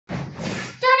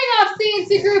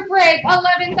CNC group break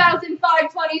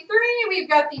 11,523. We've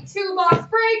got the 2-box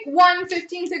break, one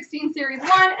 15-16 Series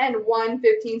 1 and one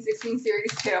 15-16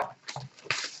 Series 2.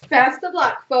 Best of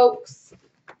luck, folks.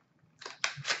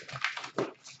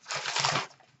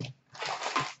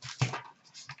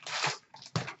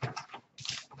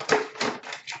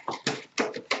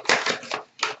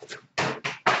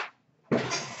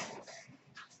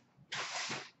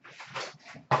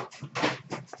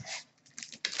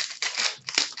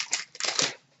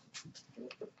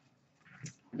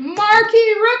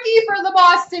 Marquee rookie for the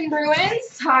Boston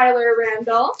Bruins, Tyler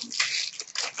Randall.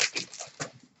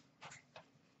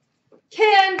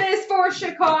 Canvas for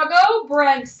Chicago,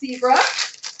 Brent Seabrook.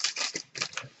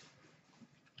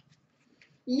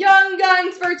 Young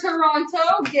Guns for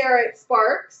Toronto, Garrett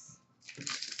Sparks.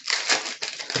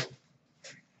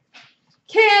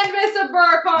 Canvas of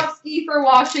Burakovsky for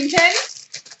Washington.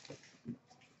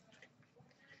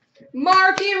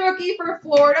 Marquee rookie for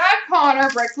Florida,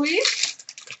 Connor Brickley.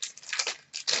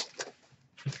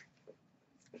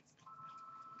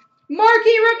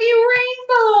 Marquee rookie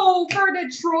rainbow for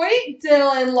Detroit,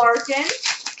 Dylan Larkin.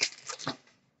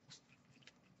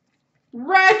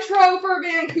 Retro for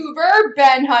Vancouver,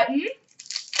 Ben Hutton.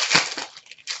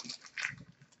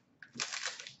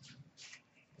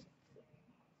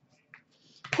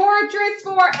 Portraits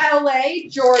for LA,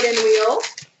 Jordan Wheel.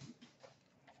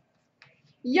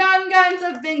 Young Guns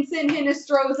of Vincent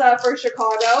Hinostroza for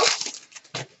Chicago.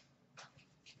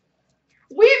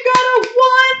 We've got a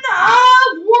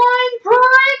 1-of-1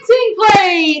 printing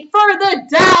plate for the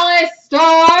Dallas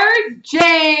Stars,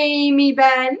 Jamie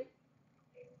Benn.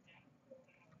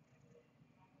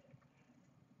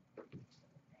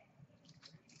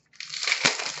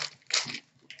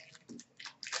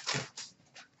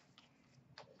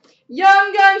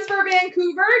 Young Guns for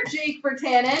Vancouver, Jake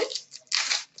Virtanen.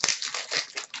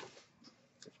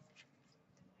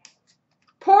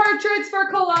 Portraits for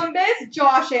Columbus,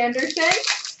 Josh Anderson.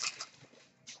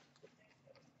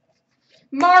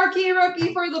 Marquee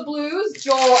rookie for the Blues,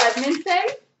 Joel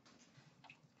Edmondson.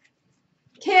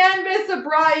 Canvas of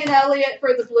Brian Elliott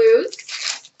for the Blues.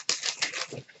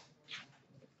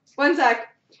 One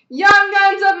sec. Young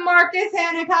Guns of Marcus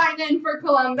Hannikainen for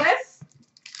Columbus.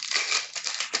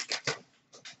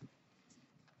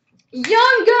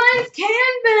 Young Guns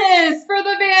canvas for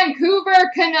the Vancouver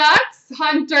Canucks,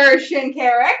 Hunter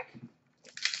Shinkaruk.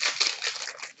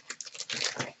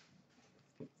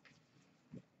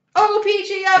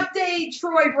 OPG update,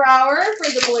 Troy Brouwer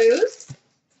for the Blues.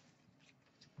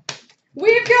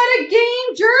 We've got a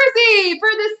game jersey for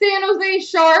the San Jose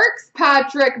Sharks,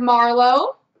 Patrick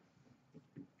Marleau.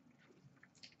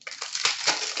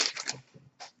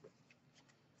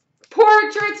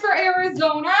 Portraits for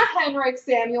Arizona, Henrik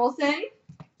Samuelsson.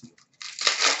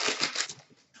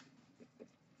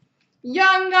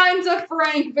 Young Guns of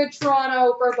Frank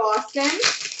Vetrano for Boston.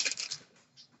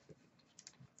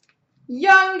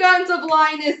 Young Guns of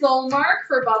Linus Ullmark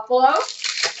for Buffalo.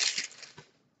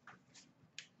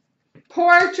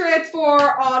 Portraits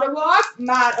for Ottawa,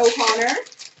 Matt O'Connor.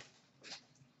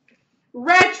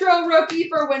 Retro rookie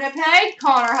for Winnipeg,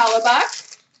 Connor Hellebuck.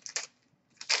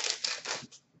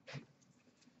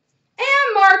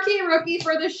 And marquee rookie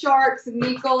for the Sharks,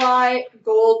 Nikolai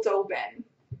Goldobin.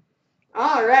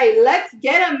 All right, let's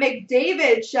get a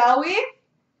McDavid, shall we?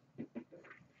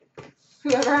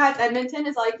 Whoever has Edmonton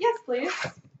is like, yes, please.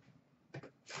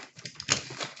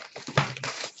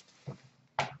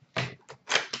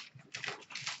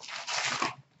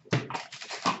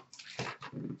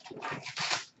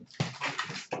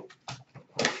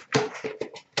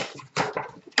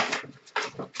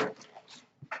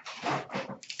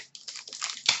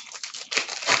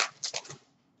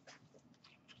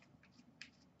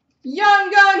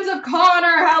 Young Guns of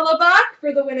Connor Hellebuck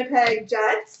for the Winnipeg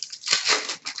Jets.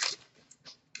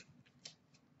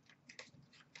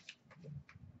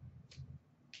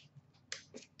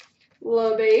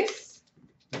 Low base.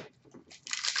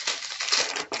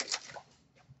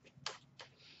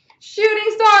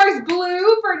 Shooting Stars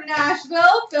blue for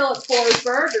Nashville, Philip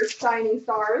Forsberg, or Shining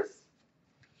Stars.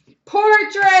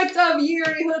 Portraits of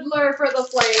Yuri Hudler for the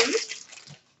Flames.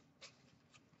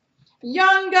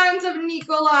 Young Guns of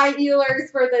Nikolai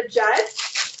Ehlers for the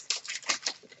Jets.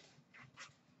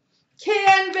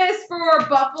 Canvas for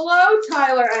Buffalo,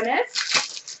 Tyler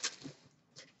Ennis.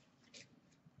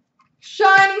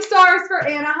 Shining Stars for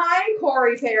Anaheim,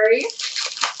 Corey Perry.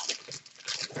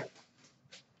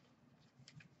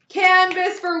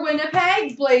 Canvas for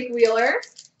Winnipeg, Blake Wheeler.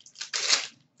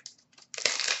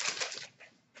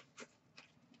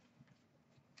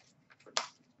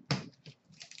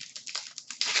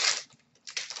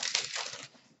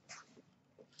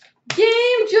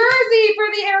 Rookie for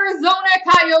the Arizona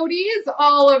Coyotes,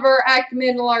 Oliver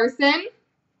Ekman-Larsson.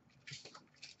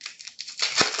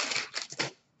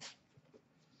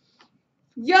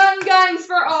 Young Guns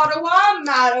for Ottawa,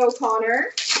 Matt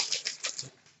O'Connor.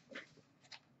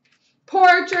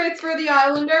 Portraits for the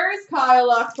Islanders, Kyle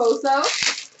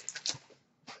Okposo.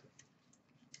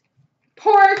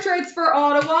 Portraits for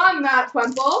Ottawa, Matt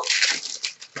Wemple.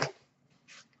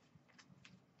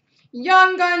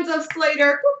 Young Guns of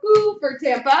Slater Cuckoo for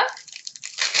Tampa.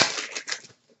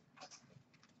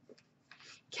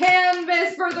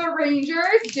 Canvas for the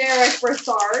Rangers, Derek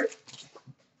Brassard.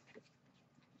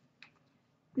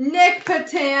 Nick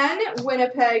Patan,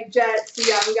 Winnipeg Jets,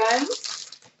 Young Guns.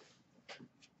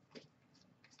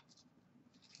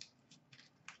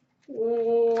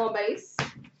 Base.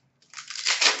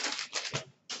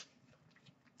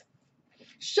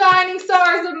 Shining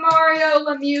Stars of Mario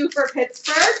Lemieux for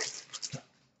Pittsburgh.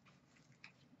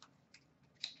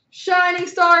 Shining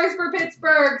Stars for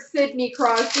Pittsburgh, Sidney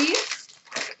Crosby.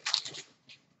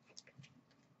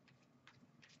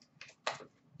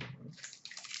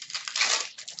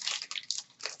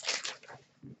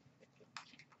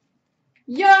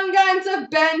 Young Guns of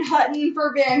Ben Hutton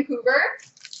for Vancouver.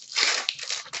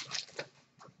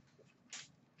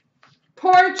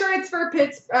 Portraits for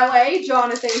LA,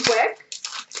 Jonathan Quick.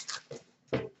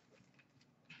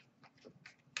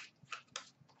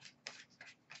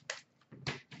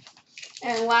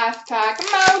 And last pack,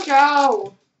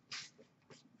 Mojo.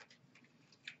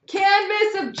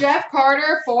 Canvas of Jeff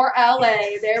Carter for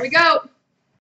LA. There we go.